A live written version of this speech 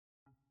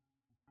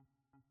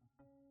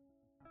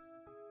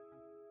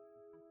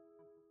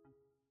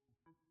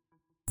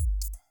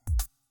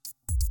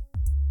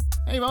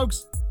Hey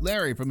folks,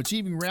 Larry from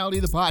Achieving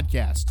Reality, the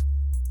podcast.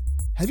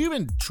 Have you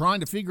been trying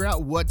to figure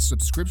out what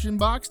subscription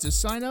box to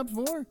sign up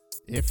for?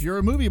 If you're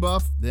a movie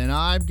buff, then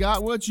I've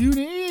got what you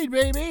need,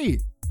 baby!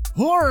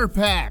 Horror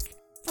Pack!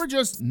 For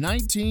just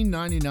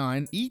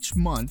 $19.99 each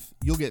month,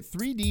 you'll get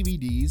 3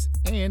 DVDs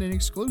and an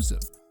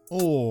exclusive.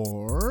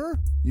 Or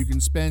you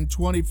can spend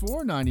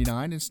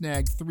 $24.99 and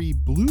snag 3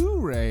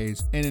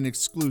 Blu-rays and an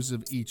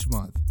exclusive each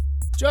month.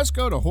 Just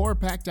go to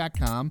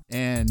horrorpack.com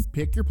and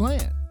pick your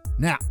plan.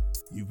 Now,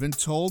 you've been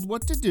told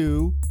what to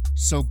do,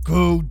 so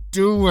go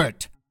do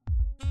it.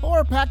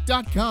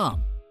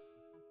 horrorpack.com.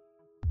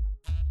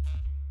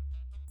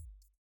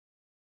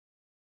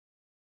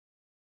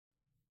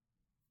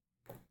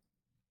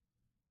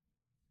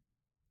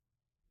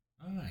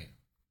 All right.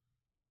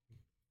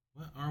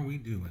 What are we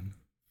doing?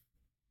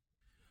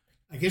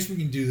 I guess we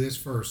can do this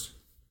first.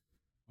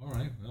 All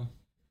right, well,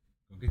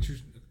 go get your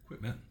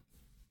equipment.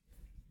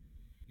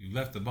 You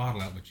left the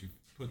bottle out, but you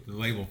put the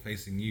label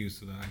facing you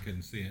so that I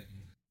couldn't see it.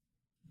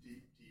 Do you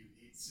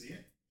need to see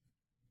it?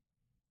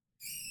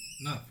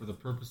 Not for the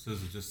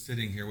purposes of just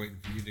sitting here waiting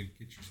for you to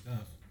get your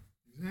stuff.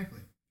 Exactly.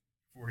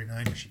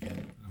 49ish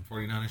again. I'm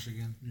 49ish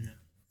again? Yeah.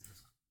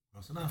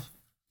 Close enough.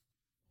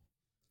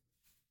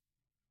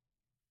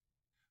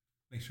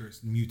 Make sure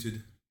it's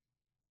muted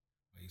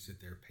while you sit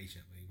there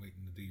patiently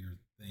waiting to do your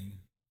thing.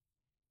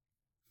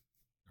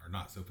 Or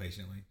not so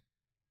patiently.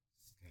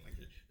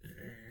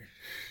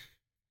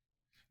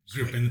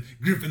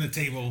 Gripping the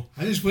table.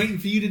 I'm just waiting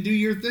for you to do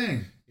your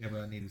thing. Yeah,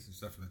 but I needed some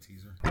stuff for the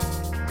teaser.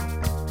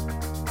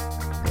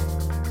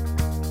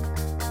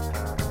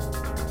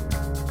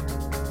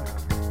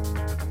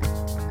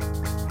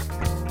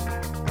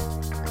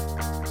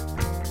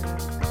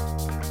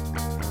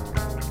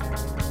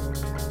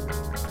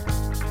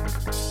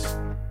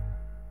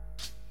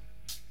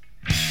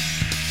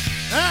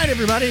 All right,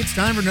 everybody, it's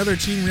time for another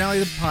Achieving Reality,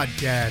 the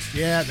podcast.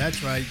 Yeah,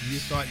 that's right. You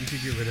thought you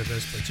could get rid of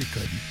us, but you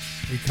couldn't.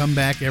 We come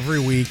back every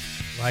week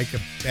like a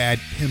bad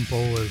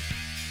pimple or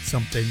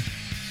something.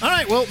 All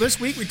right, well, this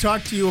week we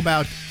talked to you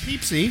about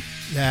Pepsi.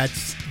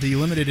 That's the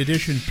limited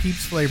edition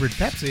Peeps flavored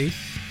Pepsi.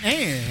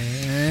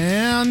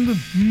 And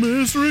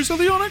Mysteries of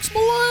the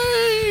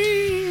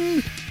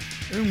Unexplained.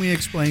 And we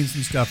explained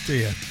some stuff to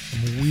you.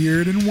 Some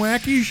weird and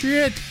wacky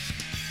shit.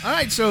 All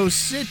right, so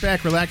sit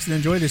back, relax, and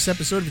enjoy this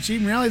episode of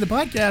Achieving Reality, the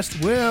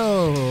podcast.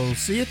 We'll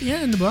see you at the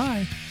end.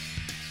 Bye.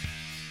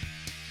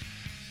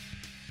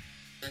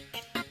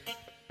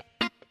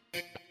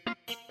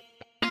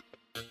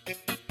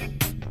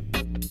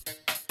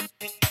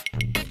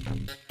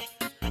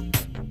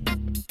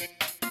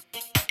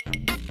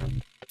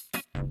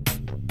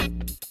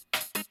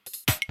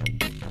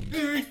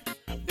 Hey,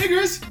 Hey,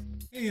 Chris.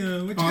 hey, what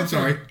you Oh, I'm got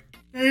sorry.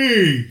 there?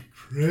 Hey,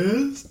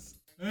 Chris.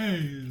 Hey,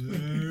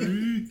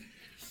 Larry.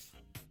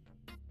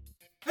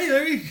 Hey,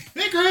 Larry.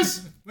 Hey,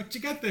 Chris. What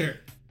you got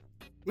there?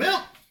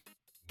 Well,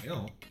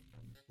 Well,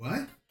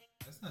 what?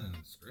 that's not in the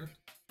script.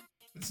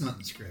 It's not in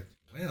the script.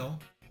 Well,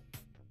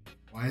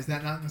 Why is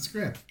that not in the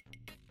script?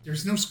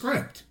 There's no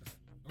script.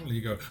 normally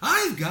you go,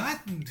 I've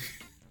got...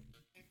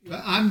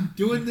 Well, I'm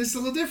doing this a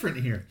little different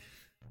here.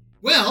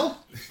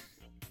 Well,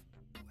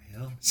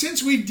 Well,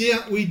 since we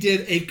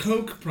did a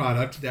Coke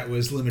product that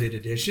was limited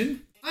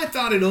edition, I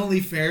thought it only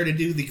fair to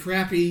do the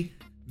crappy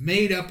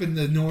made up in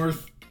the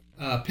North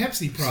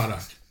Pepsi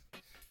product.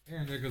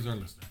 and there goes our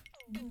listener.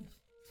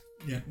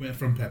 Yeah,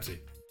 from Pepsi.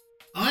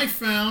 I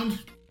found,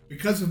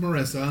 because of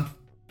Marissa,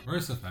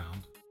 Marissa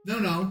found.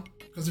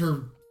 because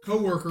her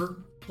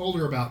coworker told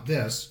her about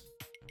this.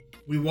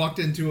 We walked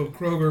into a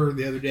Kroger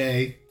the other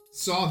day,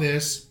 saw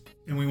this,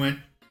 and we went,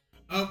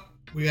 oh,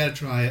 we got to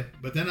try it.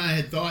 But then I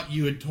had thought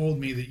you had told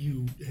me that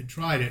you had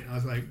tried it. And I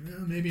was like,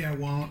 maybe I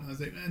won't. I was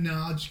like, no,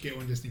 I'll just get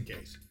one just in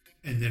case.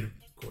 And then,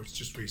 of course,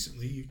 just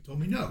recently you told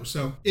me no.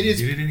 So it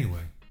is. You did it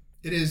anyway.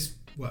 It is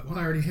what? Well,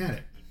 I already had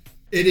it.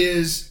 It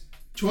is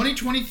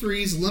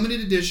 2023's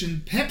limited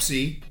edition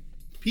Pepsi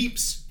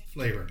Peeps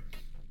flavor,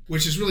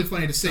 which is really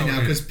funny to say now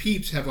because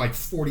Peeps have like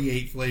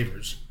 48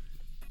 flavors.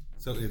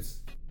 So it's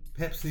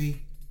Pepsi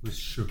with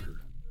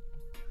sugar.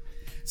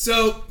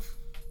 So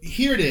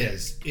here it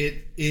is.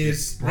 It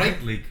is It's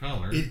brightly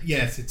colored.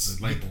 Yes, it's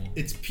The label.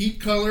 It's peat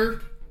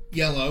color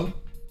yellow.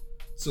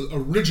 So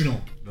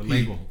original. The peat.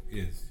 label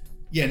is.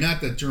 Yeah,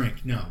 not the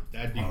drink. No,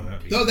 that'd be. Oh,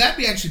 that'd be- Though that'd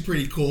be actually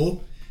pretty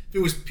cool if it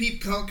was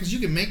peat color, because you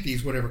can make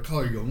these whatever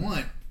color you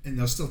want, and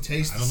they'll still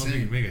taste I the don't know if you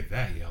same. can make it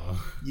that yellow.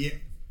 Yeah,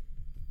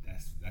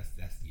 That's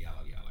yellow.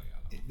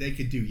 they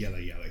could do yellow.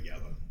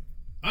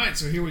 All right,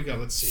 so here we go.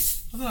 Let's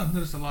see. Although I've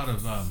noticed a lot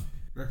of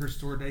record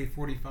store day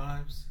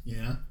 45s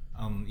Yeah,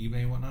 on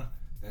eBay and whatnot.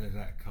 That is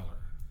that color.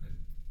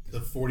 the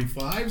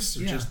 45s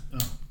or Yeah. just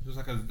There's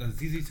like a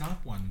ZZ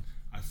Top one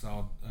I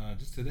saw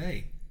just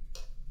today.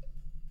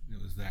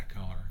 It was that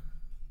color.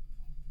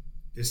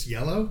 this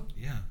yellow.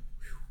 Yeah,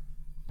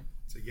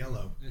 It's a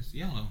yellow. it's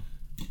yellow.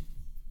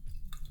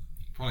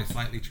 Probably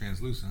slightly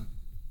translucent.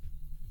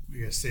 We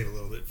gotta save a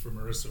little bit for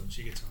Marissa when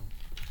she gets home.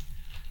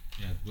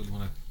 Yeah, wouldn't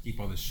want to keep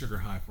all this sugar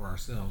high for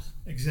ourselves.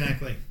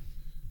 Exactly.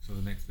 So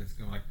the next bit's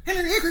going like,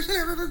 hey, Chris,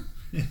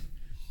 hey,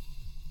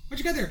 What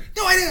you got there?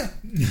 No idea.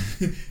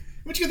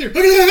 What you got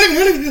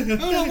there?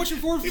 Oh, no, watching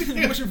four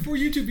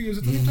YouTube videos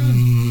at the same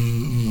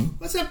time.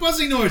 What's that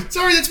buzzing noise?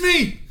 Sorry, that's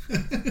me.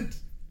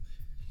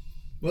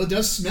 Well, it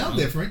does smell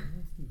different.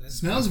 It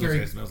smells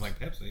It smells like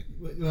Pepsi.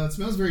 Well, it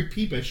smells very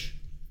peepish.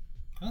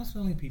 I don't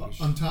smell any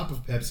Peepish. On top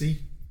of Pepsi.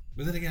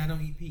 But then again, I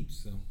don't eat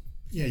Peeps, so.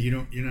 Yeah,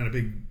 you're not a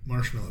big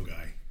marshmallow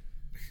guy.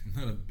 I'm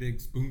not a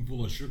big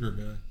spoonful of sugar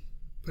guy.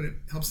 But it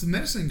helps the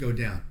medicine go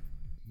down.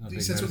 At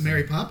least that's what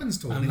Mary Poppins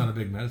told me. I'm not a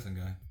big medicine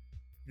guy.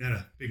 You're not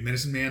a big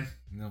medicine man?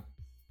 No.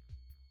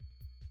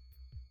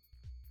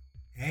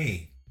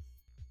 Hey.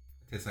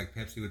 It tastes like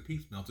Pepsi with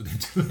Peeps melted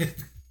into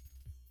it.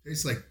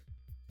 Tastes like...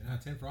 10 out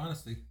of 10 for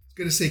honesty. I was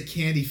going to say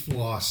candy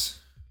floss.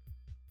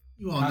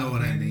 You all Cotton know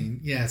what candy? I mean.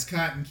 Yeah, it's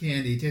cotton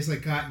candy. It tastes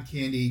like cotton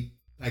candy.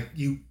 Like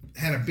you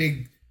had a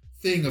big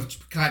thing of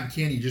cotton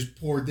candy. You just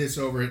poured this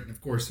over it. And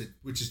of course,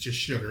 which is just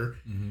sugar.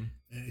 Mm-hmm.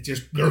 And it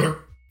just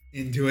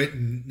into it.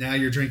 And now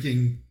you're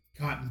drinking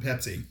cotton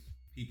Pepsi.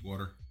 Peep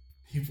water.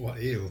 People,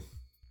 ew.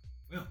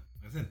 Well,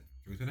 like I said,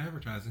 truth in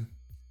advertising.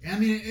 Yeah, I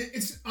mean,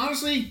 it's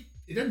honestly,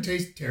 it doesn't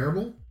taste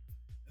terrible.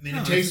 I mean,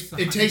 No,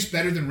 it tastes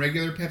better than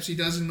regular Pepsi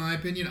does, in my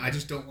opinion. I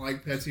just don't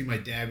like Pepsi. My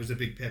dad was a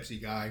big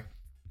Pepsi guy.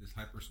 It's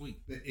hyper sweet.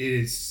 It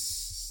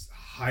is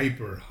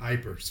hyper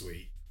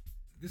sweet.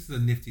 This is a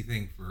nifty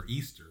thing for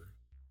Easter.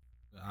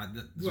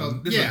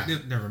 They'll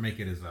never make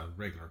it as a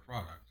regular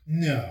product.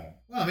 No.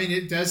 Well, I mean,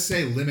 it does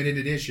say limited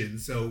edition,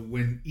 so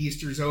when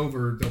Easter's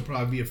over, there'll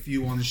probably be a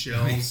few on the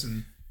shelves.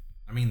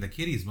 I mean, the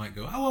kiddies might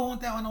go, oh, I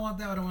want that one, I want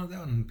that one, I want that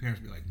one. And the parents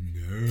be like,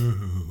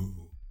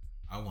 no,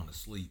 I want to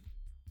sleep.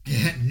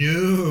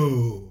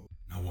 No.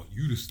 I want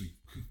you to sleep.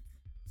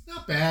 It's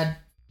not bad.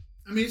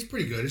 I mean, it's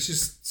pretty good. It's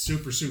just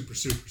super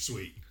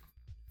sweet.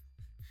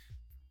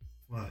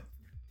 What?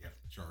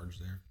 Depth charge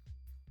there.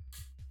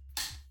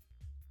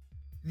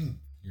 Mm.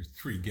 Your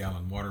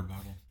 3-gallon water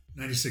bottle.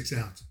 96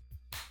 ounce.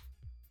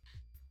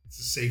 It's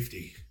a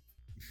safety.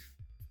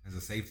 Has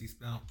a safety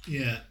spout.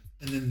 Yeah.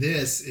 And then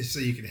this is so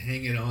you can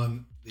hang it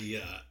on the,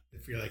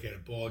 if you're like at a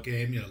ball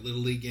game,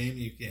 Little League game,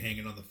 you can hang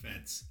it on the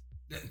fence.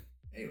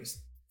 Hey, it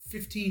was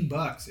 $15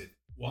 at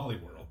Wally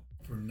World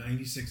for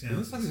 96 ounces. It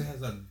looks like it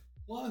has a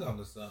plug on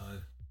the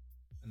side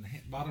and the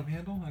bottom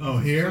handle.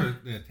 Here?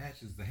 It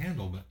attaches the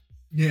handle, but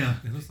yeah,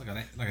 it looks like a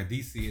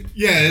DC.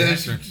 Yeah, I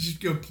should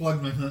just go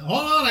plug my.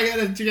 Hold on, I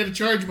gotta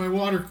charge my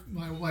water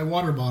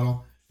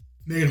bottle,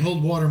 make it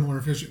hold water more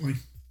efficiently.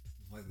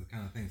 It's like the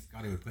kind of thing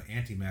Scotty would put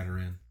antimatter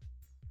in.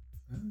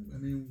 I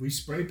mean, we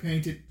spray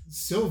paint it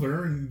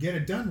silver and get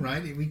it done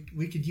right.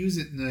 We could use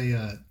it in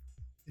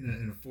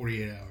a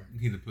 48 hour. You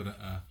need to put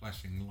a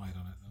flashing light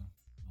on it though,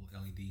 a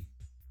little LED.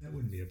 That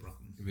wouldn't be a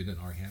problem if it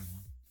doesn't already have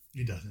one.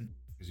 It doesn't.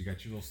 Because you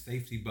got your little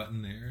safety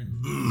button there.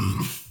 And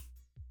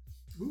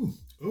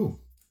Ooh,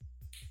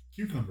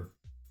 cucumber.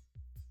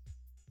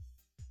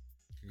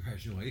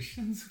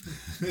 Congratulations.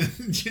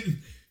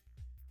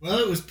 Well,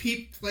 it was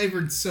Peep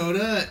flavored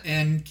soda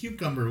and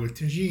cucumber with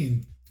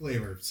tagine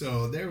flavor.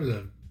 So there was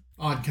a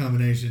odd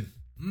combination.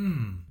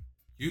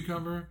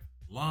 Cucumber,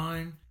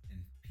 lime,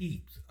 and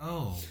Peeps.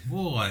 Oh,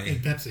 boy.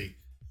 And Pepsi.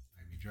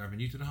 I'd be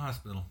driving you to the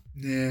hospital.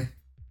 Nah.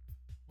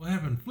 What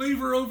happened?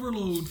 Flavor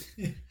overload.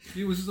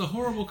 It was just a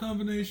horrible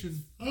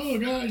combination. Oh,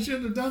 God, I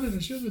shouldn't have done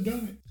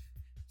it.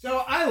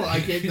 So I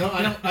like it. No,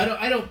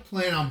 I don't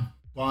plan on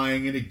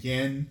buying it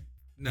again.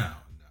 No.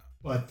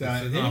 But it's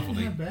a it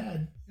novelty. isn't that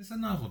bad. It's a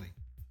novelty.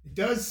 It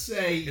does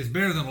say it's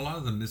better than a lot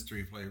of the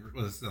mystery flavor.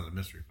 Well, it's not a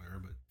mystery flavor,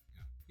 but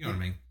you know what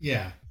I mean.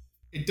 Yeah,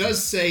 it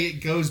does say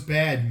it goes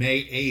bad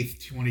May 8th,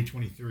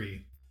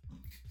 2023.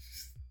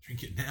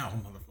 Drink it now,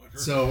 motherfucker.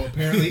 So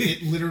apparently,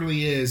 it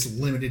literally is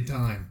limited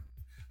time.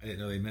 I didn't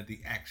know they meant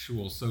the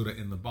actual soda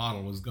in the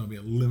bottle was going to be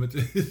a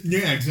limited.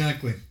 Yeah,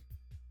 exactly.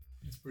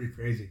 It's pretty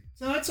crazy.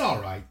 So that's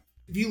all right.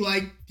 If you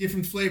like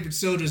different flavored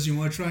sodas, you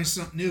want to try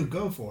something new,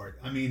 go for it.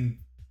 I mean,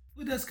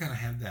 it does kind of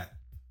have that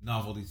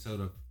novelty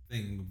soda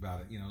thing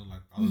about it,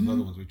 like all those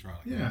other ones we try,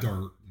 like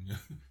dirt.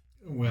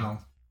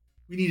 Well,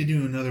 we need to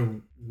do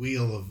another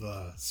wheel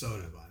of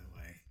soda, by the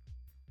way.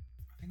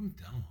 I think we've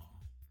done them all.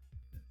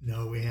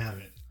 No, we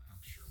haven't. I'm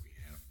sure we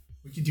have.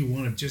 We could do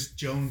one of just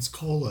Jones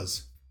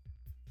Colas.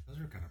 Those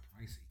are kind of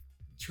pricey.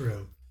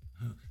 True.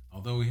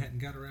 Although we hadn't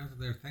got around to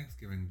their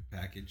Thanksgiving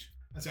package.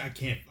 I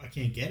can't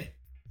get it.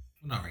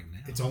 Well, not right now.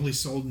 It's only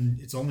sold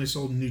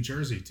in New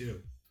Jersey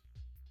too.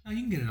 No,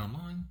 you can get it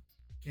online.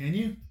 Can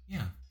you?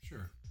 Yeah,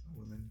 sure. Oh,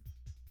 well then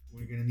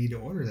we're gonna need to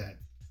order that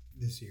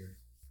this year.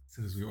 As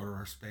soon as we order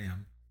our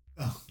Spam.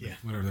 Oh yeah.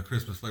 Whatever the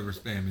Christmas flavor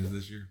Spam is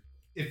this year.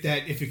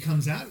 If it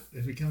comes out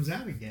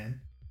again,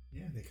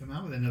 yeah, they come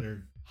out with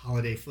another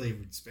holiday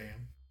flavored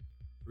Spam.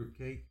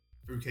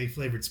 Fruitcake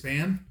flavored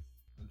Spam.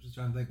 I'm just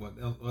trying to think what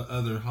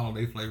other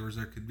holiday flavors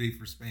there could be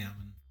for Spam.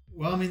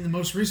 Well, I mean, the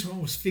most recent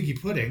one was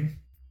figgy pudding.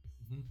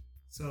 Mm-hmm.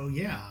 So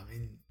yeah, I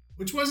mean,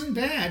 which wasn't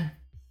bad.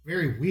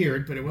 Very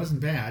weird, but it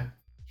wasn't bad.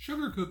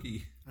 Sugar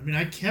cookie. I mean,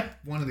 I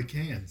kept one of the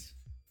cans.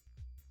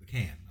 The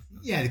can.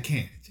 Yeah, the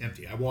can. It's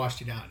empty. I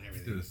washed it out and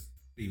everything. Did a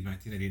Steve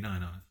 1989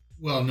 on it.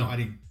 Well, no, I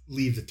didn't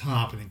leave the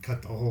top and then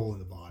cut the hole in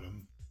the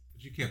bottom.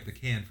 But you kept the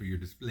can for your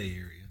display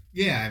area.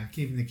 Yeah, I'm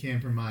keeping the can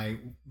for my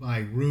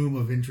room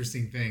of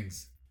interesting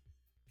things.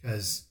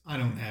 Because I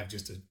don't have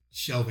just a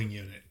shelving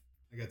unit.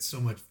 I got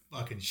so much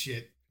fucking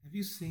shit. Have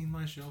you seen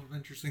my shelf of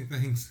interesting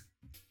things?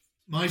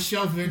 My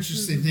shelf of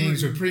interesting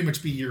things would pretty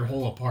much be your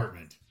whole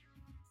apartment.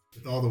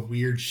 With all the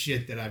weird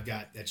shit that I've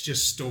got that's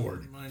just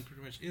stored. Mine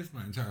pretty much is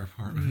my entire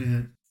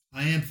apartment. Yeah.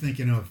 I am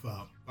thinking of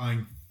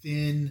buying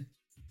thin...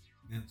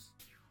 Yes.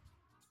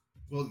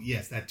 Well,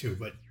 yes, that too,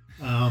 but...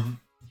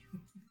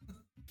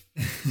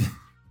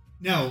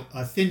 no,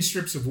 thin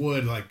strips of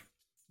wood, like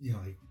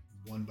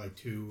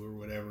 1x2 or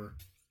whatever.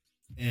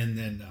 And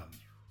then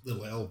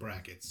little L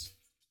brackets.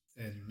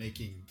 And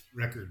making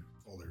record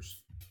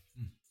holders.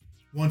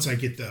 Once I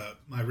get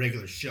my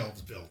regular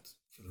shelves built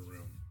for the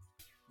room,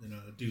 then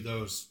I'll do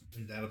those,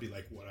 and that'll be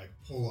like what I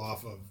pull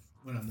off of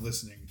when I'm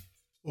listening,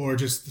 or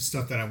just the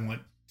stuff that I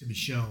want to be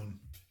shown,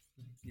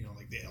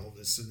 like the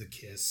Elvis and the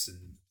Kiss and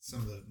some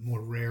of the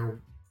more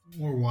rare,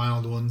 more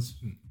wild ones.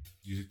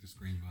 Music to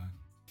scream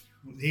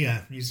by.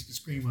 Yeah, music to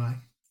scream by.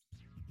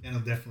 That'll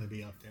definitely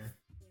be up there.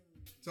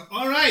 So,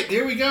 all right,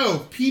 there we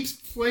go. Peeps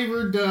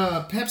flavored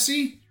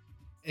Pepsi.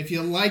 If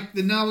you like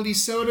the novelty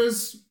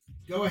sodas,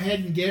 go ahead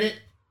and get it.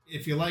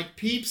 If you like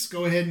Peeps,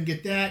 go ahead and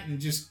get that, and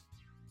just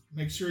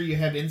make sure you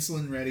have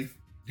insulin ready.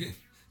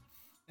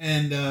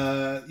 And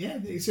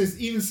it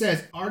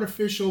says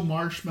artificial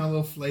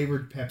marshmallow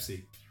flavored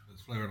Pepsi.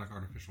 It's flavored like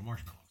artificial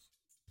marshmallows.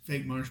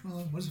 Fake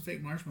marshmallow? What does a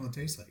fake marshmallow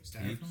taste like?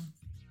 Styrofoam?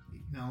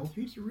 No,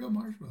 Peeps are real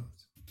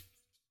marshmallows.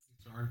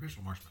 It's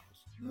artificial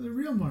marshmallows. No, they're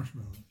real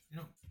marshmallows.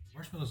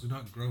 Marshmallows do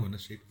not grow in the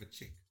shape of a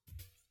chick.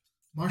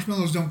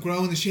 Marshmallows don't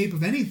grow in the shape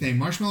of anything.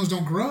 Marshmallows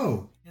don't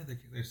grow. Yeah,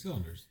 they're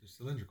cylinders. They're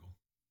cylindrical.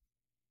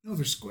 No,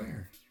 they're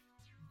square.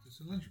 They're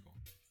cylindrical.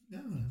 No,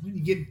 when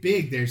you get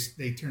big,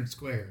 they turn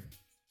square.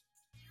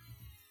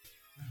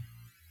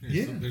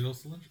 Yeah. They're little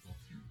cylindrical.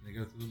 They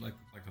go through like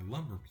a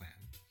lumber plant.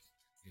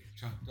 They get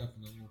chopped up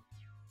in a little...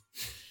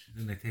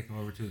 Then they take them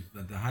over to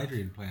the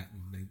dehydrated plant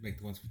and they make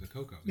the ones for the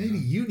cocoa. Maybe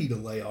you need to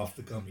lay off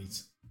the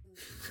gummies.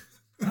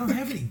 I don't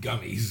have any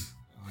gummies.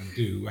 I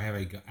do. I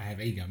have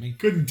a gummy.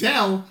 Couldn't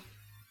tell.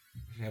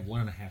 I should have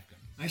 1.5 gummies.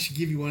 I should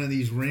give you one of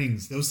these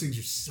rings. Those things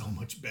are so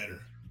much better.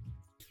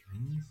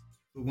 Rings?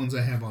 The ones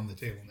I have on the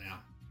table now.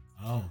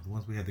 Oh, the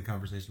ones we had the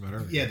conversation about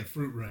earlier. Yeah, the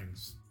fruit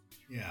rings.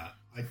 Yeah.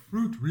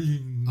 Fruit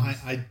rings.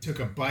 I took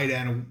a bite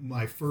out of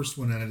my first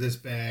one out of this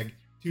bag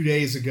 2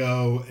 days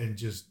ago and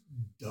just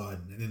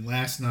done. And then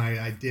last night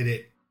I did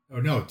it. Oh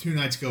no, 2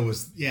 nights ago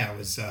was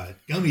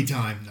gummy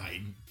time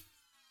night.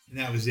 And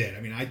that was it.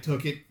 I mean, I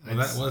took it. Well,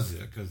 that was it,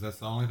 because that's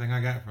the only thing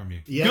I got from you.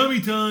 Yep. Gummy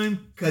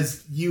time!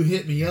 Because you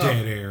hit me up.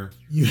 Dead air.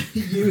 You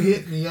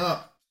hit me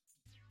up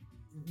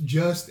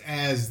just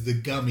as the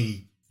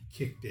gummy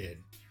kicked in.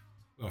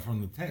 Well,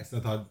 from the text, I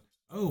thought,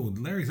 oh,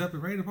 Larry's up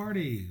and ready to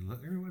party.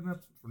 Larry wasn't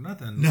up for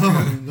nothing.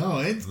 No,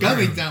 it's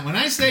gummy time. When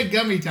I say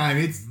gummy time,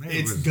 it's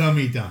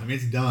gummy time.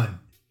 It's done.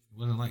 It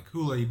wasn't like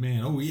Kool-Aid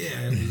Man. Oh,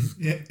 yeah. It was...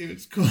 Yeah, it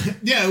was cool.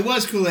 Yeah, it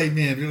was Kool-Aid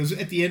Man, but it was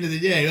at the end of the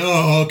day.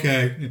 Oh,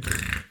 okay.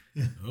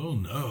 Oh,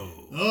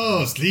 no.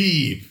 Oh,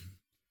 sleep.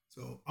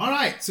 So, all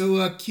right.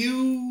 So,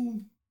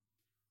 cue,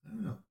 I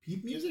don't know,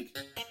 peep music?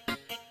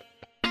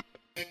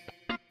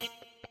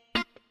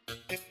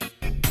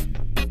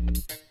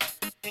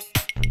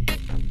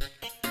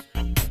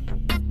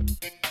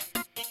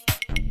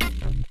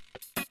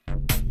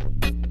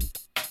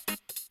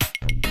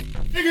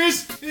 Hey,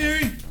 Chris.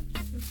 Hey.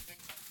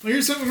 Well,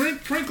 here's something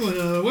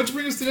crinkling. What'd you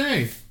bring us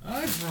today?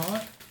 I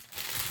brought...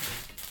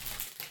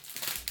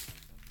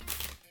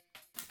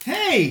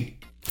 Hey!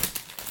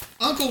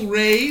 Uncle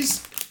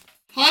Ray's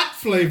hot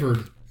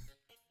flavored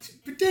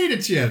potato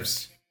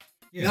chips.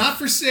 Yes. Not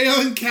for sale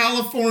in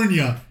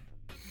California.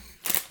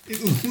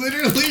 It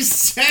literally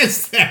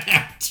says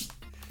that.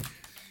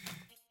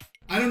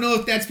 I don't know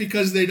if that's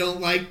because they don't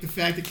like the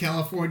fact that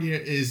California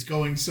is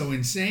going so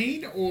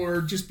insane,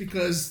 or just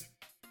because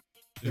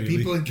the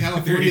people in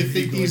California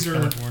think these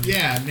are...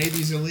 Yeah, made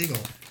these illegal.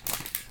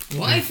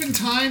 Life and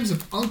Times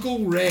of Uncle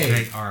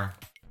Ray. They are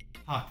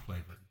hot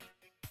flavored.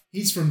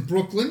 He's from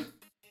Brooklyn.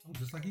 Oh,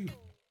 just like you.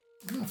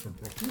 I'm not from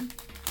Brooklyn.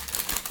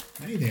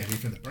 Anything, I'd be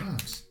from the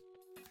Bronx.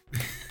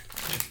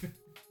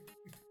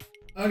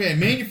 Okay,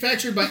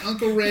 manufactured by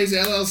Uncle Ray's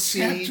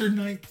LLC. Chapter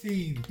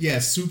 19. Yeah,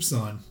 soup's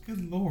on.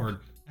 Good Lord.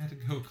 I had to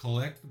go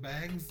collect the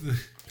bags.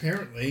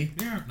 Apparently.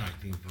 There aren't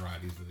 19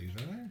 varieties of these,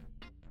 are there?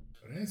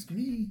 But ask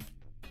me.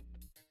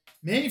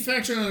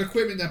 Manufactured on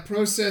equipment that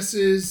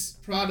processes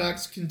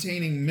products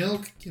containing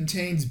milk,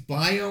 contains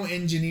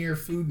bioengineered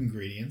food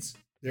ingredients.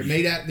 They're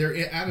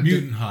out of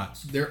Mutant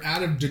Hots. They're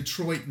out of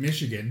Detroit,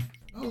 Michigan.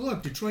 Oh,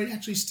 look, Detroit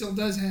actually still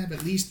does have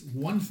at least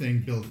one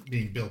thing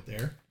being built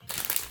there.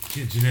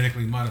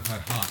 Genetically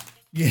modified hot.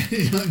 Yeah,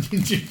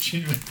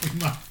 genetically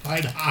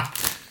modified hot.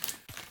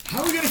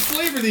 How are we going to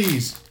flavor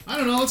these? I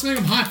don't know. Let's make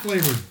them hot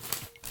flavored.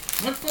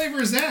 What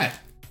flavor is that?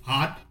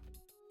 Hot.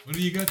 What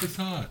do you got that's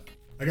hot?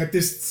 I got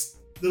this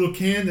little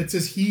can that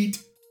says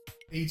Heat.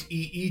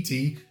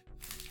 H-E-E-T.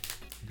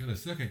 I got a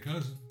second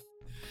cousin.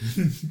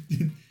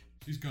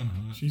 She's kind of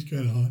hot. She's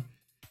kind of hot.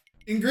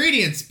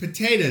 Ingredients: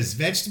 potatoes,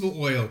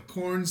 vegetable oil,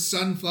 corn,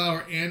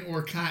 sunflower, and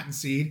or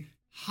cottonseed,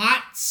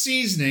 hot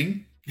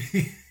seasoning,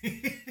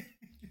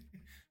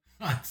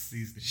 Hot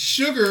seasoning.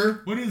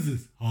 sugar, What is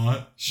this?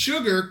 Hot.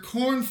 sugar,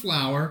 corn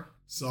flour,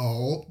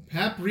 salt,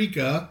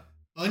 paprika,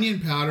 onion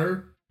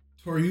powder,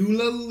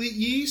 torula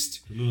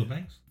yeast, Little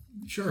Banks.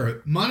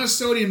 sure,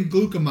 monosodium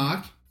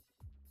glutamate,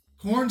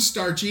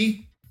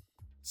 cornstarchy,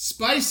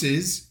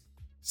 spices,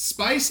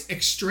 spice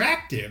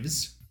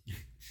extractives,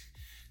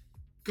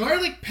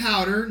 garlic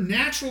powder,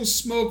 natural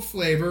smoke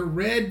flavor,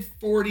 red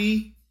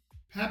 40,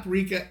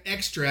 paprika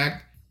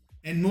extract,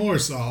 and more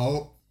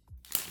salt.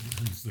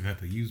 Just look at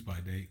the use by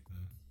date.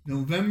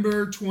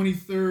 November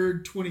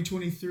 23rd,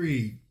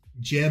 2023.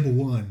 Jeb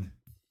 1.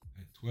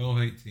 At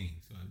 12:18.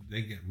 So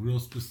they get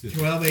real specific.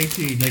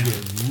 12/18. They Yeah.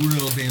 get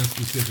real damn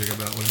specific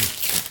about what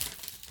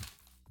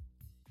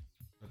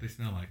they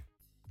smell like.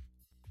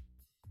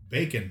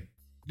 Bacon.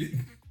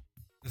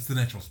 That's the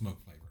natural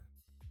smoke flavor.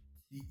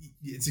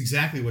 It's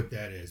exactly what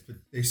that is, but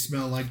they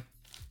smell like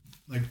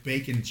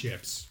bacon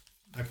chips.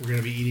 Like we're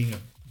gonna be eating a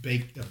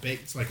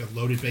it's like a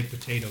loaded baked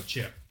potato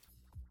chip.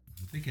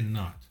 I'm thinking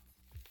not.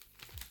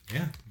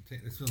 Yeah, they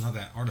still have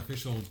that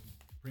artificial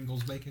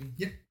Pringles bacon.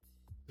 Yep.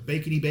 The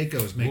bacony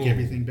bacos make Ooh.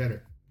 everything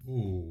better.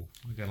 Ooh,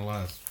 we got a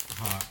lot of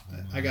hot.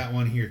 On I got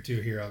one here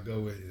too. Here, I'll go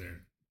with you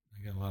there.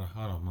 I got a lot of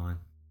hot on mine,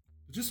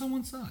 but just on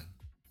one side.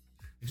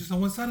 It's just on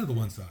one side of the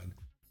one side.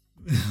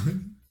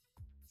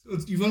 So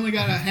you've only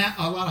got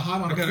a lot of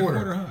hot on I got a quarter.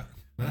 a quarter hot.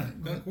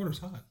 Right, That quarter's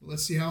hot.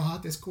 Let's see how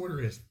hot this quarter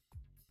is.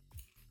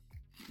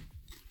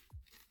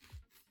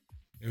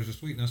 There's a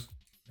sweetness.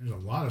 There's a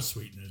lot of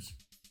sweetness.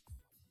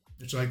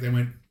 It's like they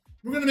went,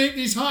 we're gonna make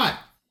these hot.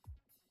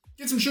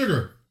 Get some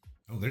sugar.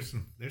 Oh, there's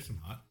some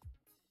hot.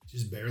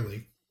 Just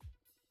barely.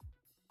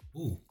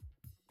 Ooh,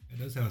 it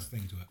does have a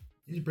sting to it.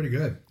 It's pretty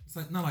good. It's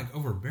like not like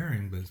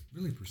overbearing, but it's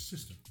really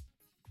persistent.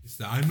 It's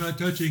the "I'm not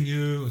touching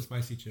you" with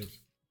spicy chips.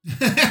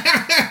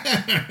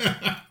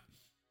 I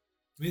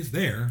mean, it's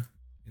there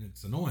and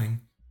it's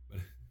annoying, but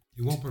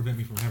it won't prevent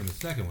me from having a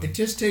second one. It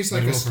just tastes but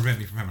like it will prevent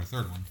me from having a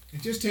third one.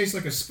 It just tastes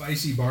like a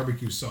spicy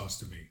barbecue sauce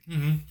to me.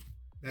 Mm-hmm.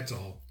 That's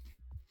all.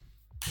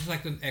 It's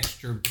like an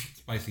extra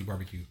spicy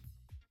barbecue.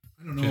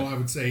 I don't know. I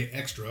would say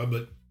extra,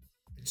 but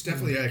it's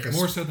definitely like a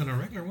more so than a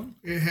regular one.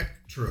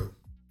 True.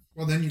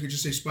 Well, then you could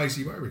just say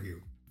spicy barbecue.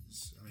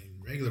 I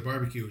mean, regular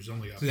barbecue is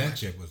only See, that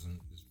chip wasn't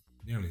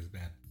nearly as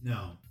bad.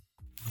 No.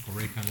 Uncle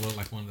Ray kind of looked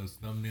like one of those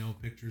thumbnail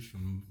pictures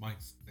from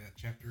Mike's That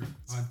Chapter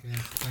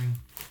podcast thing.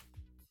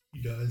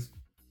 He does.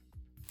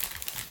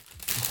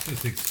 It's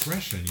this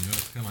expression, you know,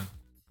 it's kind of like,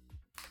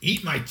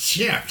 Eat my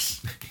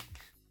chips.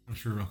 I'm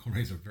sure Uncle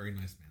Ray's a very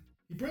nice man.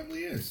 He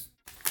probably is.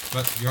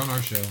 But you're on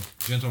our show,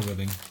 gentle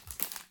ribbing.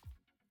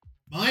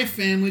 My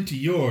family to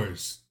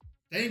yours.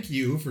 Thank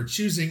you for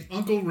choosing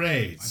Uncle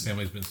Ray's. My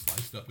family's been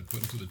sliced up and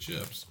put into the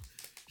chips.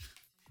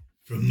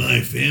 From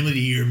my family to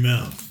your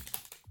mouth.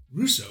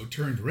 Russo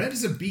turned red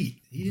as a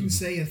beet. He didn't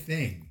say a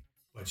thing.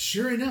 But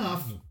sure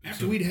enough,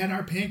 after we'd had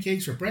our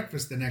pancakes for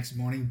breakfast the next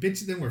morning,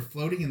 bits of them were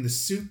floating in the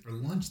soup for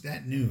lunch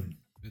that noon.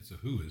 Bits of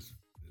who is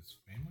his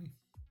family?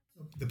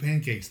 The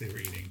pancakes they were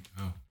eating.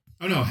 Oh.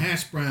 Oh no,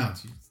 hash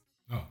browns.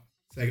 Oh.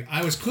 It's like,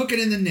 I was cooking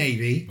in the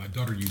Navy. My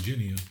daughter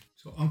Eugenia.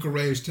 So Uncle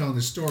Ray was telling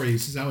the story. He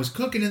says, I was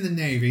cooking in the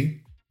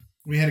Navy.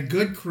 We had a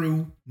good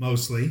crew,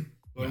 mostly.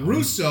 But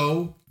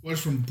Russo was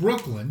from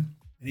Brooklyn.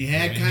 And he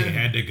had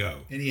had to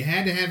go. And he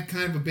had to have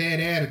kind of a bad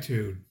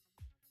attitude.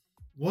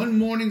 One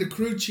morning, the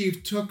crew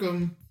chief took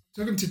him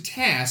to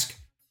task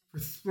for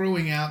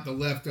throwing out the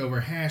leftover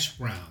hash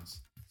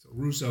browns. So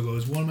Russo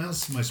goes, what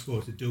else am I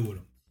supposed to do with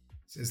them?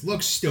 He says,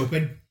 look,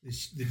 stupid,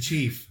 the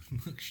chief.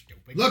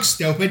 Look,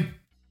 stupid.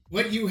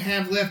 What you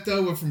have left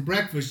over from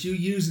breakfast, you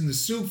use in the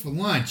soup for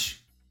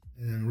lunch.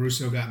 And then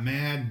Russo got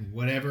mad and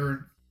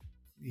whatever.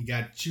 He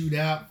got chewed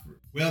out.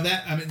 Well,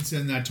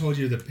 and I told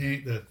you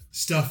the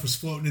stuff was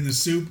floating in the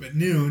soup at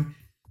noon.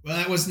 Well,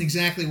 that wasn't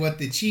exactly what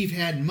the chief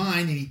had in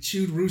mind, and he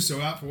chewed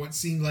Russo out for what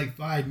seemed like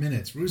 5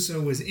 minutes.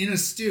 Russo was in a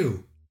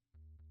stew.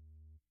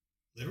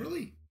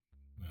 Literally.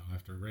 Well,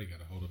 after Ray got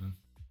a hold of him.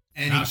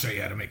 And I'll show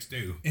you how to make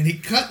stew. And he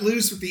cut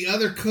loose with the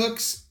other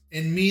cooks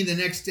and me the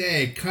next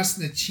day,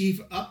 cussing the chief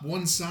up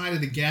one side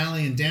of the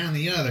galley and down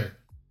the other.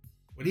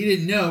 What he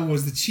didn't know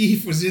was the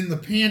chief was in the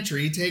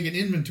pantry taking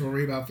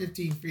inventory about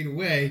 15 feet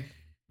away.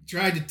 He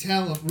tried to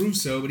tell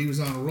Russo, but he was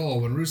on a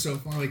roll. When Russo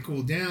finally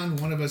cooled down,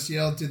 one of us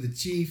yelled to the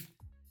chief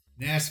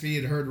and asked if he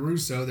had heard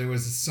Russo. There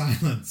was a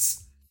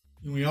silence.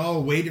 And we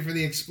all waited for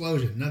the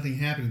explosion. Nothing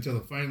happened until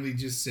it finally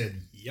just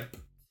said, yep.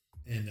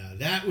 And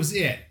that was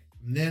it.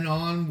 From then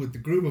on, with the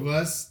group of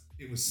us,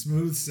 it was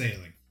smooth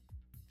sailing.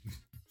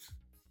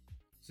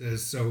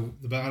 So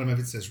the bottom of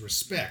it says,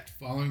 respect,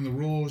 following the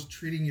rules,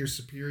 treating your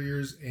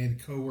superiors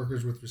and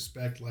co-workers with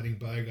respect, letting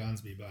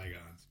bygones be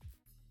bygones.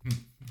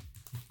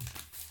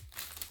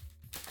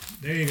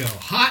 There you go.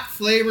 Hot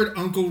flavored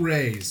Uncle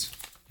Ray's.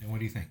 And what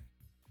do you think?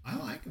 I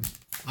like them.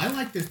 I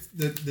like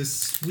the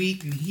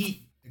sweet and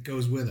heat that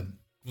goes with them.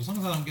 As long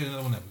as I don't get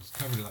another one that was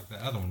covered like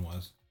that other one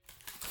was,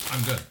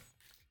 I'm good.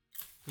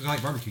 Because I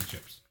like barbecue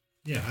chips.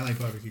 Yeah, I like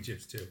barbecue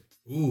chips too.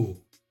 Ooh,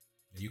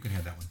 Yeah, you can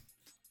have that one.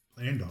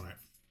 planned on it.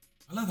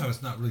 I love how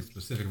it's not really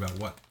specific about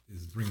what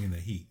is bringing the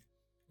heat.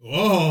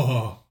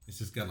 Oh, It's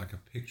just got like a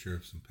picture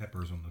of some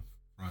peppers on the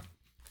front.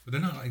 But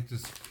they're not like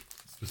just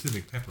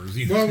specific peppers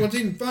either. well, what's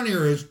even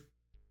funnier is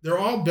they're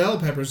all bell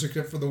peppers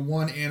except for the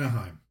one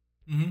Anaheim.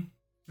 Mm-hmm.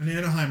 And the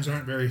Anaheims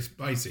aren't very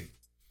spicy.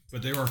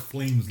 But there are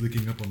flames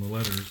licking up on the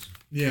letters.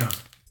 Yeah.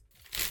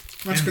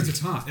 That's because it's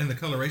hot. And the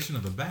coloration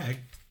of the bag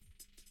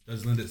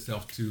does lend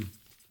itself to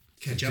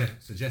Ketchup.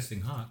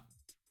 suggesting hot.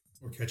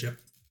 Or ketchup.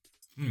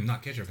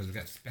 Not ketchup because it's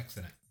got specks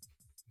in it.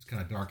 It's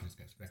kind of dark and it's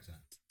got specks in it.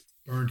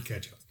 Burned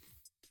ketchup.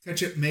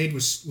 Ketchup made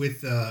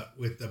with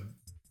the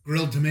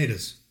grilled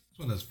tomatoes. It's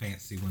one of those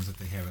fancy ones that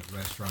they have at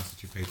restaurants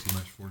that you pay too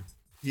much for.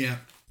 Yeah.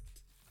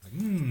 Like,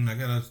 I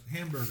got a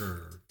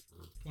hamburger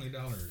for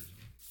 $20.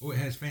 Oh, it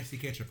has fancy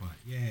ketchup on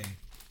it. Yay.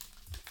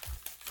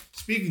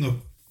 Speaking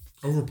of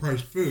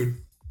overpriced food,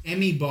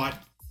 Emmy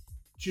bought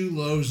 2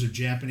 loaves of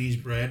Japanese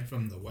bread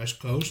from the West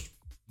Coast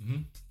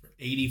for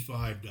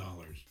 $85.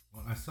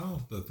 Well, I saw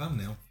the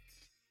thumbnail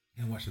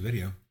and watched the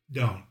video.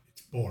 Don't.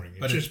 It's boring.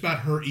 But It's just about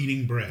her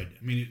eating bread.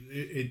 I mean,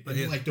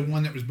 it's like the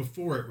one that was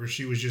before it where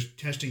she was just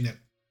testing that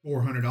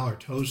 $400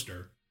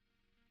 toaster.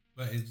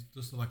 But it's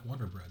just like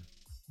Wonder Bread.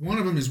 One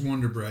of them is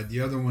Wonder Bread.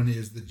 The other one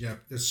is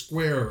the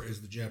square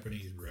is the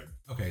Japanese bread.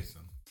 Okay, so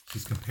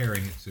she's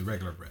comparing it to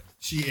regular bread.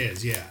 She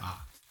is, yeah.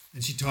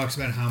 And she talks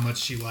about how much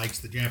she likes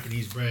the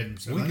Japanese bread. And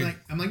so I'm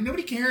like,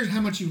 nobody cares how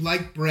much you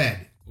like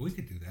bread. Well, we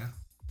could do that.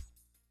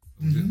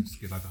 We'll just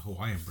get like the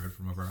Hawaiian bread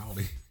from over at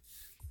Aldi,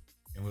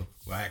 and we'll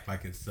act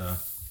like it's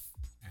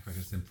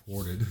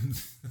imported.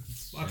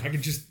 Look,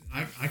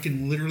 I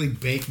can literally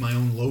bake my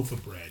own loaf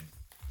of bread.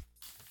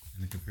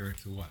 And then compare it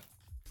to what?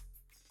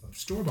 A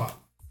store-bought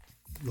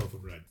loaf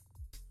of bread.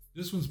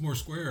 This one's more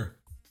square,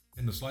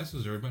 and the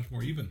slices are much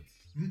more even.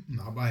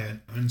 I'll buy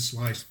an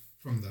unsliced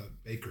from the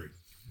bakery.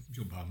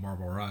 You'll buy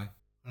marble rye.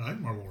 I like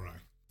marble rye.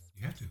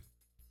 You have to.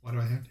 Why do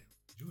I have to?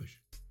 Jewish.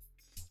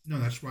 No,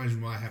 that's the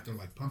reason why I have to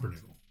like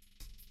pumpernickel.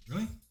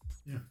 Really?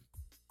 Yeah,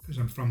 because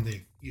I'm from the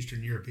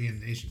Eastern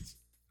European nations.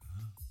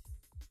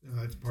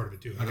 That's part of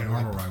it too. I thought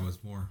marble rye was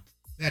more.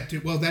 That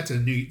too. Well, that's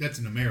an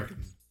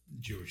American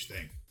Jewish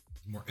thing.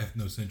 More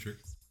ethnocentric.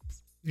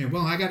 Yeah.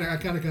 Well, I gotta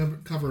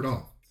cover it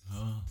all.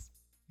 Oh.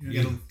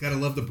 Gotta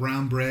love the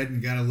brown bread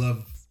and gotta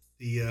love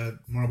the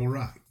marble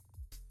rye.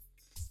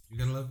 You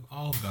gotta love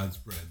all God's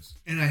breads.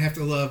 And I have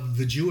to love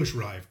the Jewish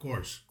rye, of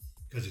course,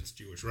 because it's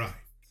Jewish rye.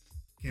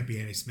 Can't be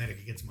anti-Semitic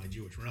against my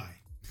Jewish rye.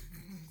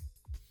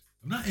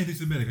 I'm not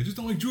anti-Semitic. I just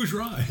don't like Jewish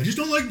rye. I just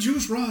don't like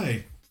Jewish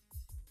rye.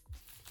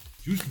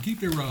 Jews can keep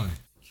their rye.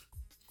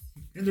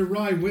 And their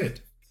rye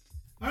wit.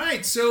 All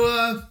right,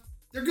 so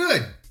they're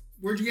good.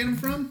 Where'd you get them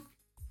from?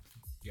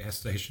 Gas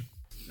station.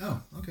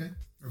 Oh, okay.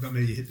 Or if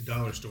maybe you hit the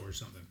dollar store or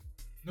something.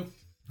 Nope.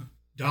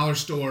 Dollar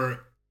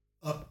store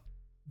up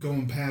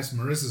going past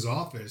Marissa's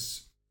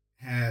office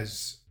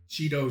has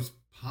Cheetos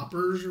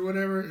poppers or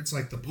whatever. It's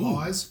like the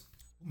paws.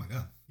 Oh my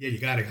God. Yeah, you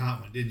got a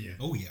hot one, didn't you?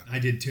 Oh yeah. I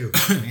did too.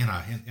 and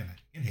I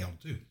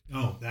inhaled too.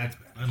 Oh, that's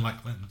bad.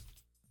 Unlike Clinton.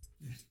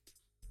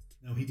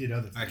 No, he did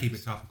other things. I keep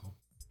it topical.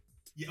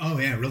 Yeah, oh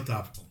yeah, real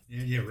topical.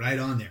 Yeah, right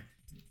on there.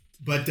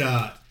 But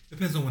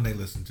depends on when they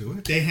listen to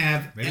it. They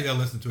have maybe they'll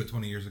listen to it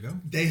 20 years ago.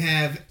 They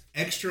have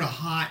extra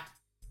hot,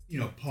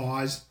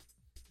 paws,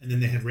 and then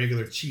they have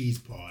regular cheese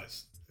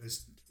paws.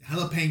 There's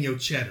jalapeno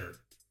cheddar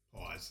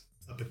paws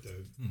up at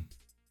the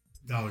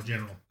Dollar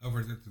General. Over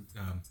at the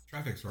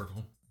traffic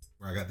circle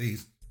where I got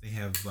these, they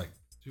have like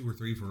 2 or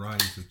 3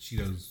 varieties of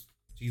Cheetos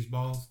cheese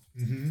balls.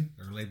 Mm-hmm.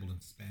 They're labeled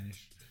in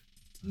Spanish.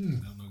 I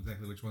don't know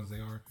exactly which ones they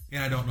are.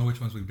 And I don't know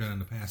which ones we've done in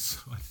the past, so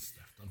I just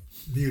left them.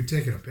 If you'd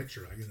taken a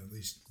picture, I could at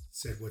least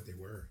said what they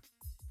were.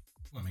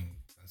 Well, I mean,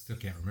 I still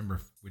can't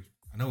remember which.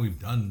 I know we've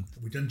done.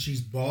 Have we done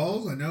cheese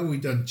balls? I know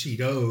we've done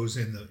Cheetos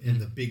and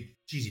the big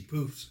cheesy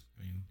poofs.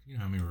 I mean, you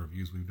know how many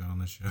reviews we've done on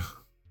this show?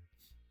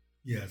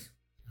 Yes.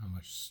 How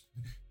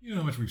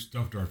much we've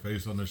stuffed our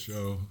face on this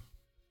show.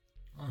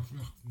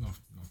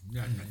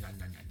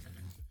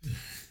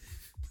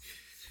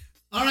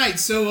 All right,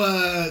 so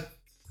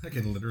I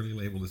can literally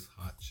label this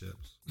hot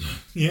chips.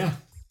 Yeah.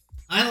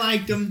 I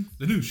liked them.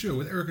 The new show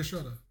with Erica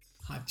Shutta.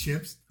 Hot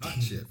chips.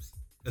 Hot chips.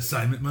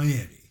 Assignment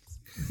Miami.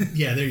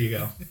 Yeah, there you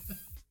go.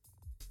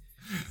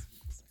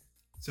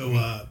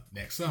 So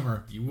next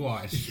summer you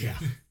watch. Yeah.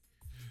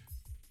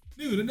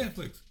 New to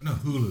Netflix. No,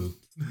 Hulu.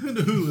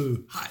 The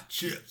Hulu. Hot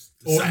chips.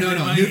 Oh,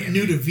 no.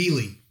 New to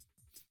Veely.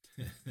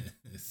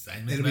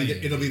 Assignment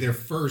It'll be their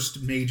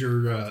first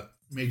major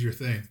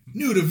thing.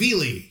 New to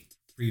Veely.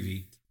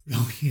 Freebie.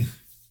 Oh yeah.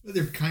 Well,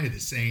 they're kind of the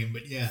same,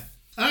 but yeah.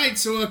 All right,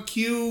 so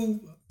cue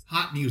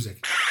hot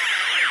music.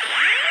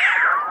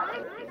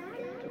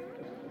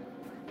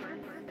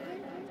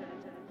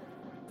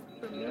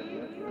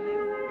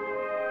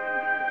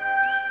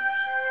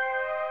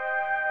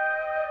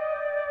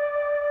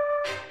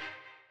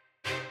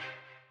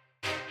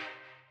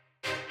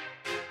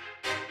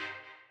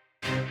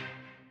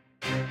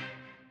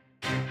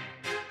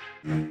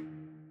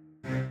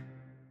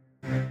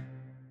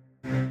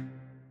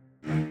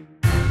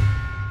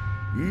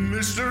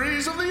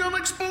 Mysteries of the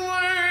Unexplained.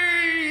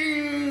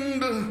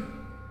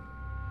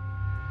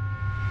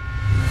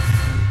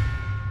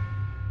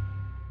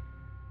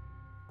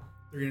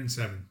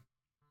 307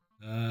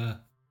 You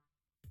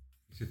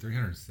said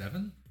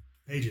 307?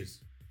 pages.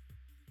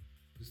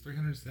 Just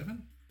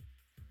 307?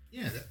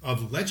 Yeah,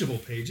 of legible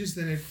pages.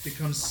 Then it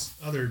becomes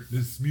other.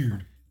 This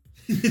smeared.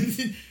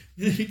 Then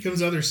it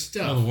becomes other All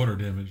stuff. the water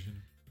damage.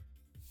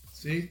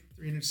 See,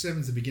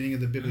 307 is the beginning of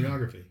the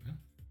bibliography. Yeah.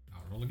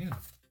 I'll roll again.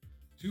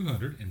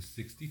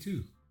 262. I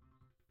think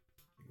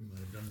we might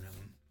have done that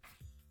one.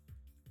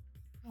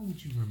 How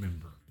would you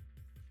remember?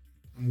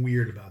 I'm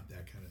weird about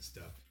that kind of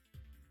stuff.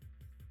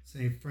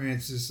 St.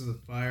 Francis of the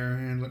Fire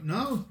Handler.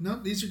 No,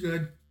 these are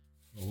good.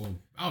 Oh, well,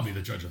 I'll be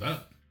the judge of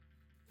that.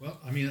 Well,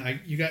 I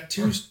mean, you got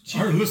two.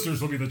 Our listeners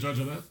will be the judge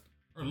of that.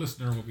 Our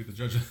listener will be the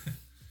judge of that.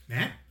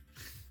 Matt?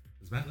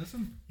 Does Matt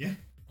listen? Yeah.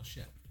 Oh,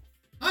 shit.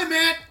 Hi,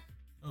 Matt.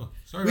 Oh,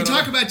 sorry We about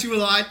talk about you a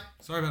lot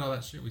Sorry about all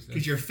that shit we said.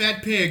 because you're a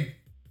fat pig.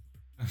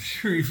 I'm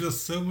sure he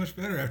feels so much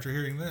better after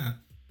hearing that.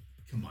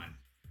 Come on.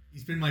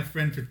 He's been my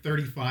friend for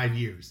 35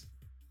 years.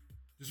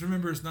 Just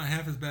remember, it's not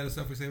half as bad as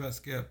stuff we say about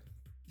Skip.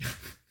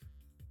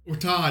 Or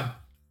Todd,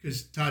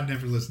 because Todd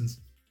never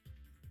listens.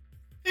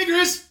 Hey,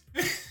 Chris.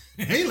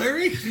 Hey,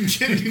 Larry.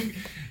 I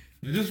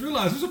just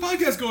realized there's a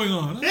podcast going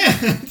on.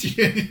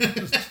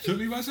 Just took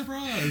me by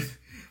surprise.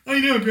 How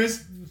you doing,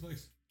 Chris? It's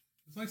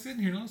like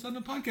sitting here and all of a sudden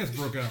a podcast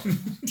broke out.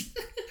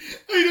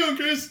 How you doing,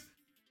 Chris?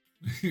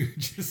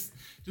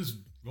 just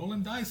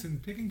rolling dice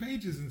and picking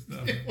pages and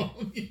stuff. Well,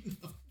 you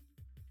know.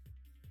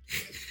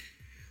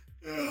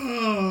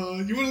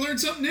 Oh, you want to learn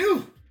something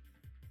new?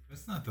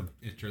 That's not the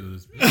intro to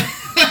this.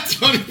 I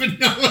don't even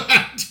know what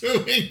I'm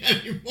doing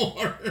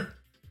anymore.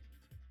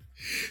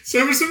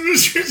 Some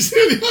mysteries of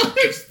the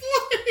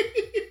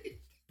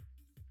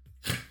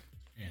Unexplained.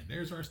 And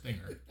there's our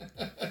stinger.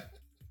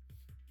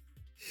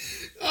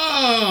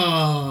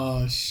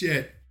 Oh,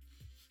 shit.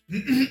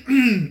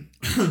 Hey,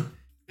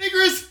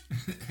 Chris.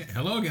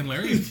 Hello again,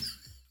 Larry.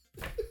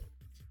 I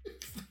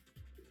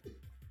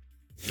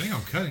think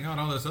I'm cutting out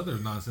all this other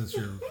nonsense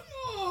here.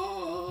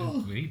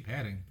 Oh. We need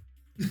padding.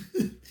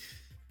 It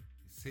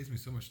saves me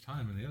so much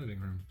time in the editing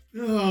room.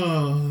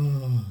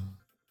 Oh.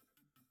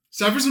 It's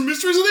time for some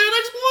mysteries of the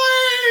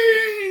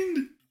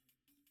Unexplained.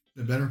 Is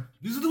that better?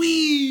 These are the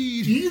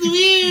weed. These are the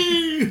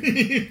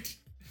weed.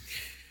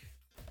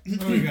 What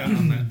do we got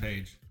on that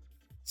page?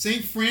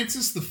 St.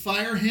 Francis the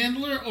Fire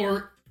Handler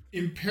or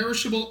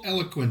Imperishable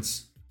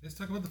Eloquence? Let's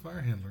talk about the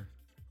fire handler.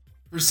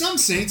 For some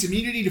saints,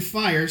 immunity to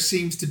fire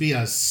seems to be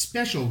a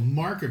special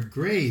mark of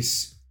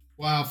grace,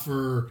 while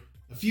for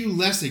a few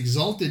less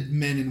exalted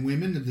men and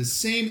women, the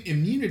same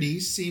immunity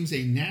seems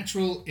a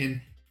natural and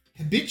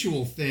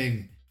habitual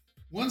thing.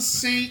 One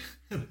saint...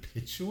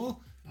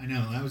 Habitual? I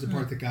know, that was the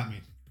part that got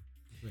me.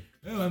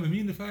 Oh, I'm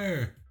immune to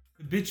fire.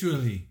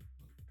 Habitually.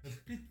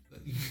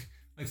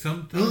 Like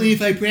sometimes... Only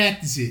if I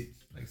practice it.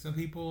 Like some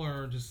people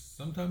are just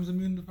sometimes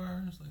immune to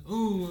fire. It's like,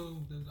 oh,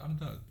 I'm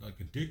not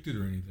like addicted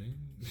or anything.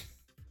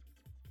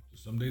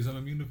 Some days I'm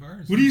immune to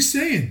fire. What are you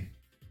saying?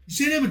 You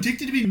saying I'm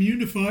addicted to being immune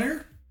to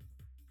fire?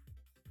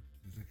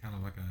 It's kind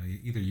of like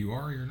either you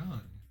are or you're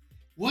not.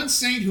 One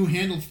saint who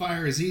handled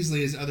fire as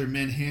easily as other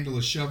men handle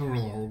a shovel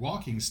or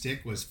walking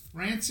stick was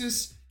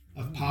Francis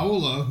of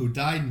Paola, who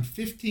died in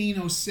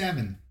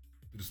 1507.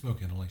 Due to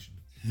smoke inhalation.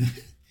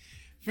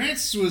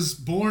 Francis was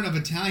born of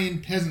Italian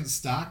peasant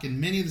stock,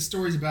 and many of the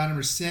stories about him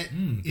are set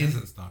in...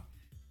 Peasant stock.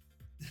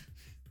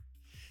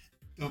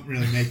 Don't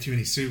really make too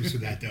many soups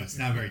with that, though. It's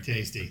not very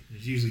tasty.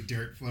 There's usually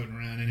dirt floating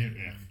around in it.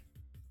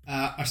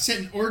 Are set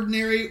in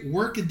ordinary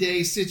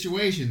workaday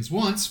situations.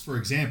 Once, for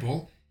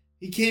example,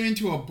 he came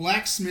into a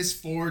blacksmith's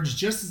forge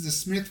just as the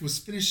smith was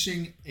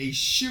finishing a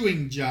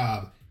shoeing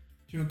job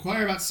to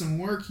inquire about some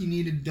work he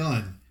needed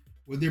done.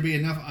 Would there be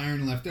enough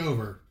iron left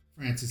over?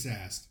 Francis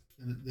asked.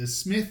 The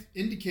smith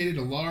indicated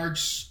a large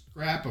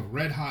scrap of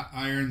red-hot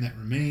iron that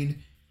remained.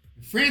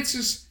 And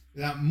Francis,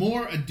 without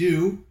more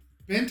ado,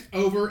 bent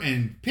over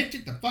and picked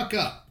it the fuck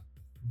up.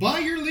 By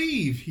your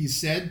leave, he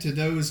said to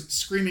those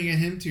screaming at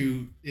him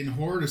in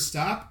horror to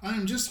stop. I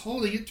am just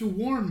holding it to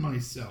warm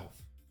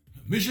myself.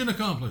 Mission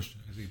accomplished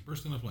as he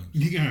burst into flames.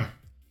 Yeah.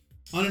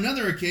 On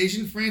another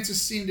occasion,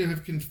 Francis seemed to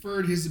have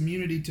conferred his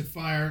immunity to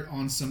fire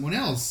on someone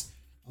else.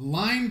 A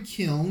lime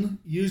kiln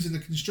used in the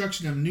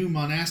construction of new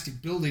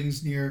monastic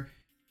buildings near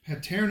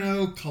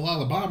Paterno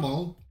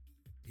Calabro.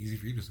 Easy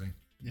for you to say.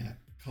 Yeah,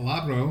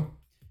 Calabro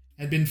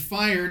had been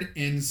fired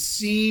and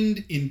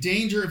seemed in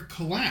danger of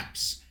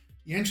collapse.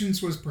 The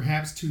entrance was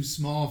perhaps too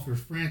small for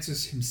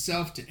Francis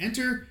himself to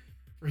enter,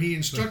 for he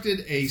instructed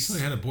So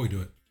he had a boy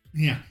do it.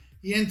 Yeah,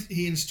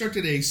 he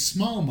instructed a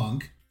small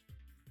monk.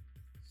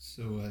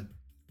 So a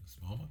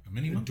small monk, a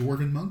mini monk, a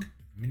dwarven monk,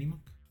 a mini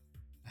monk,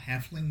 a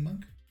halfling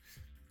monk,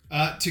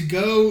 to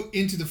go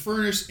into the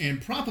furnace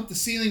and prop up the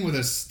ceiling with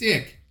a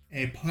stick,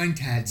 a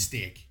pointed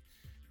stick.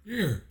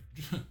 Here,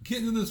 get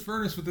into this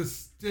furnace with this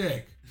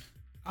stick.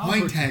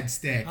 Pointed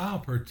stick. I'll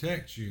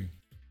protect you.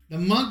 The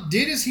monk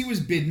did as he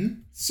was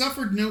bidden,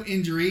 suffered no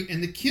injury,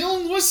 and the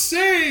kiln was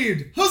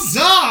saved.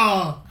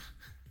 Huzzah!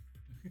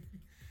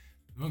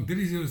 Well, did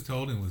as he was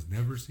told and was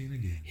never seen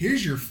again.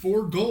 Here's your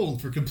 4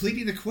 gold for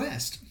completing the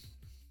quest.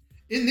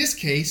 In this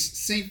case,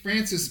 St.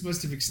 Francis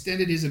must have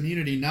extended his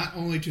immunity not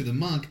only to the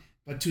monk,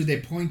 but to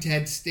the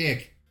pointed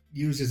stick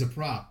used as a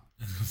prop.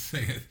 I was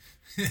saying,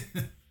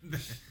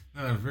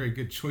 not a very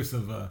good choice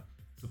of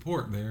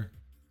support there.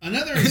 And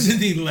then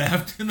he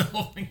left and the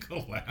whole thing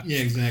collapsed. Yeah,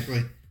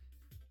 exactly.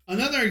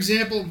 Another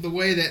example of the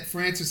way that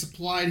Francis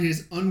applied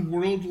his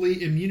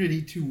unworldly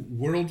immunity to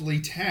worldly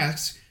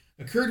tasks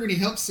occurred when he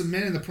helped some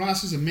men in the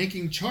process of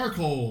making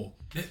charcoal.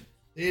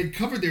 They had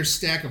covered their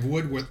stack of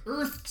wood with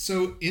earth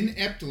so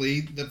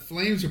ineptly that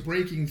flames were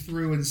breaking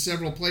through in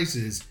several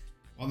places.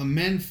 While the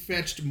men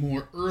fetched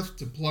more earth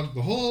to plug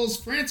the holes,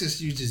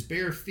 Francis used his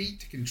bare feet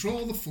to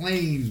control the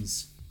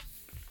flames.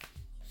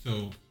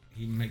 So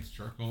he makes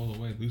charcoal the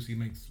way Lucy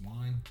makes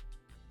wine?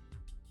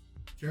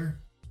 Sure.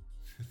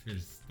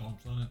 There's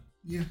stomps on it?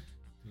 Yeah.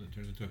 So it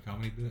turns into a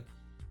comedy bit?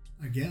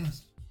 I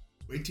guess.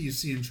 Wait till you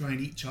see him try and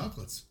eat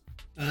chocolates.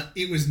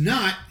 It was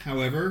not,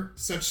 however,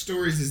 such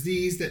stories as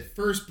these that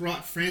first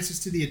brought Francis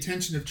to the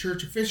attention of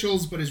church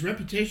officials, but his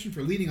reputation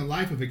for leading a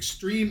life of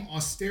extreme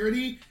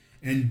austerity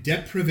and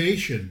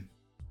deprivation.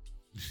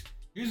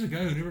 Here's a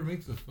guy who never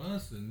makes a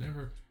fuss and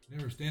never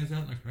stands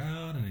out in the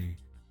crowd, and he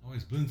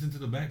always blends into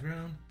the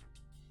background.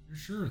 You're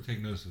sure to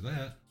take notice of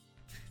that.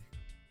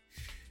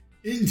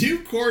 In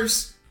due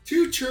course,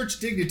 2 church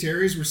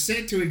dignitaries were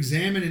sent to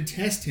examine and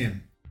test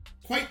him.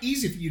 Quite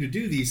easy for you to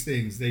do these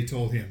things, they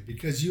told him,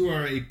 because you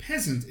are a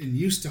peasant and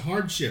used to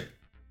hardship.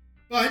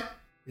 But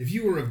if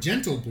you were of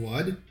gentle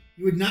blood,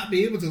 you would not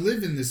be able to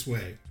live in this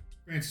way.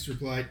 Francis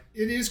replied,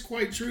 "It is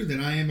quite true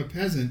that I am a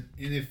peasant,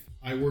 and if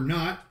I were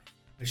not,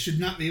 I should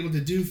not be able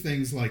to do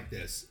things like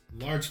this." A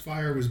large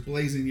fire was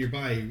blazing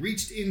nearby. He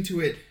reached into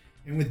it,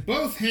 and with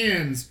both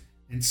hands,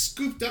 and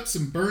scooped up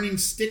some burning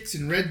sticks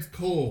and red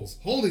coals.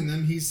 Holding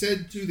them, he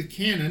said to the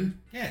canon,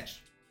 "Catch."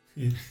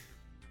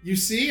 "You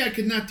see, I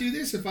could not do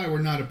this if I were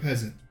not a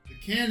peasant." The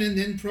canon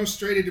then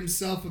prostrated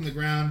himself on the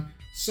ground,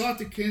 sought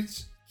to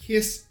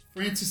kiss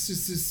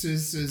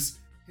Francis's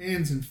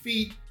hands and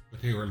feet,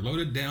 but they were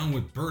loaded down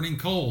with burning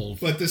coals.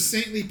 But the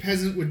saintly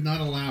peasant would not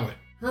allow it.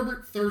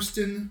 Herbert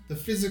Thurston, The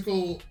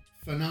Physical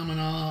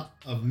Phenomena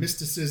of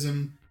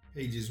Mysticism,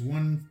 pages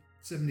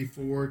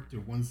 174 to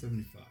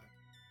 175.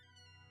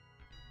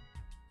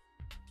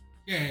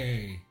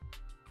 Yay!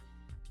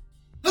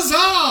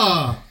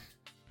 Huzzah!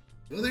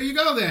 Well, there you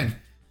go then.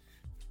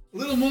 A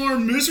little more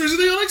Mysteries of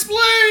the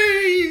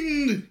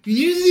Unexplained!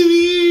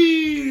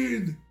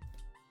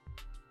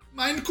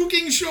 Mind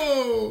cooking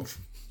show!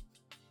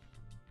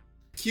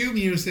 Cue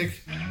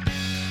music.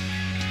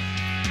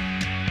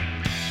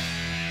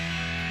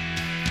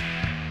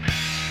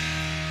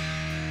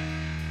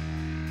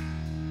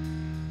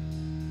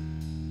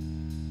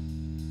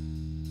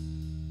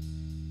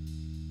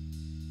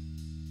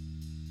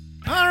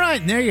 All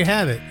right, and there you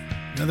have it.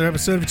 Another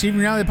episode of Achieving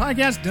Reality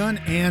Podcast done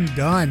and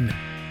done.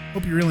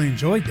 Hope you really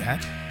enjoyed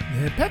that.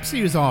 The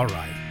Pepsi was all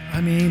right.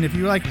 I mean, if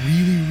you like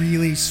really,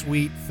 really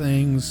sweet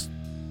things,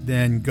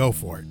 then go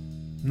for it.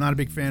 I'm not a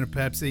big fan of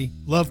Pepsi.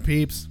 Love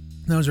Peeps.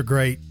 Those are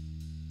great.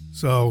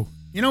 So,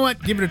 you know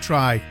what? Give it a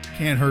try.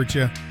 Can't hurt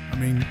you. I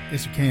mean,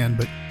 yes you can,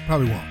 but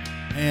probably won't.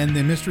 And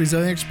the Mysteries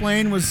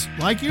Unexplained was,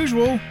 like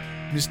usual,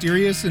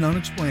 mysterious and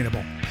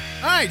unexplainable.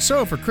 All right,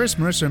 so for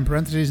Christmas, in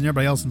parentheses, and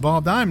everybody else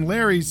involved, I'm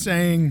Larry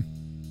saying,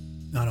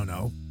 I don't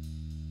know,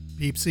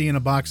 Peepsy and a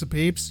box of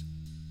Peeps.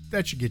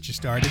 That should get you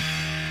started.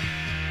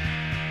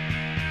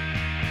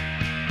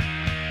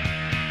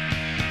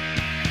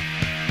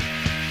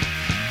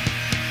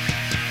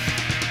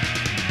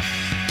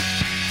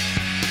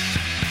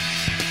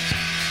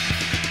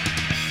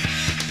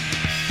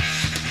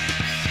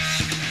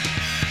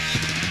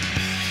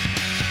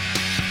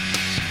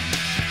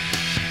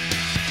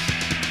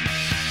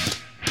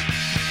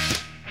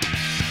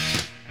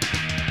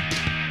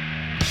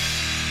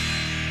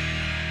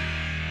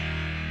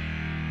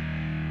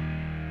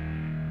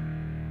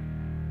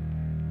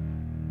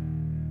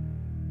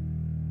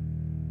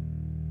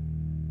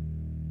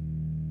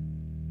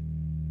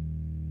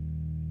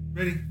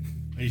 Ready?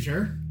 Are you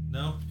sure?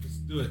 No, let's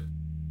do it.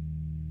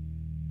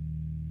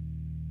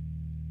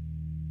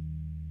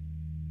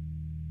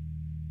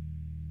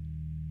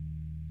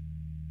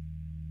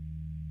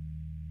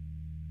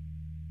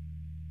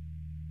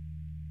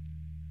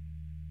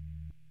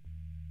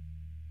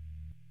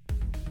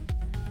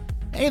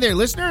 Hey there,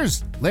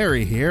 listeners.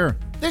 Larry here.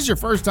 If this is your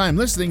first time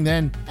listening,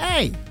 then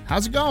hey,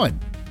 how's it going?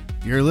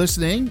 If you're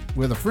listening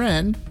with a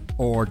friend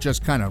or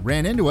just kind of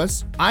ran into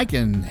us, I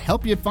can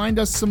help you find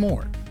us some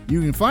more. You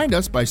can find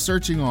us by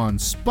searching on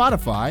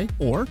Spotify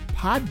or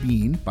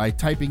Podbean by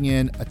typing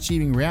in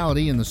Achieving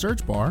Reality in the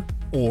search bar,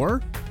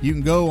 or you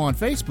can go on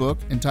Facebook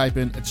and type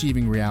in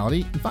Achieving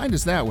Reality and find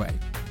us that way.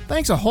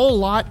 Thanks a whole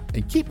lot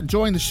and keep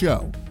enjoying the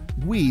show.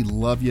 We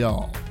love you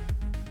all.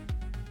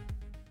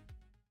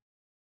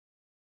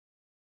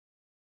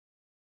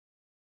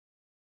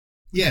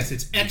 Yes,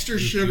 it's extra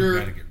sugar. You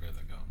gotta get rid of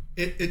the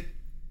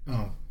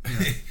gum.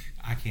 Yeah.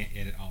 I can't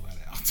edit all that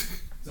out.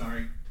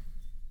 Sorry.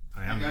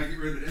 I'm gotta get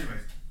rid of it anyway.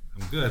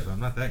 I'm good, but I'm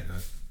not that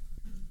good.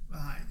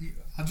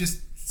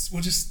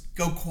 We'll just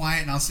go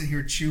quiet, and I'll sit here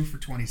and chew for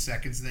 20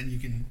 seconds, and then you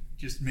can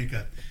just make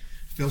a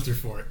filter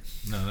for it.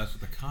 No, that's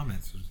what the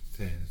comments are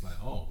saying. It's like,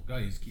 oh, God,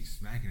 you just keep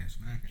smacking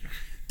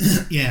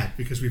it. Yeah,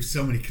 because we have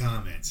so many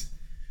comments.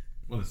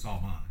 Well, it's all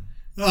mine.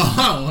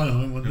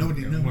 Oh, well,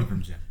 nobody knows. One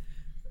from Jim.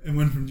 And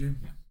one from Jim. Yeah.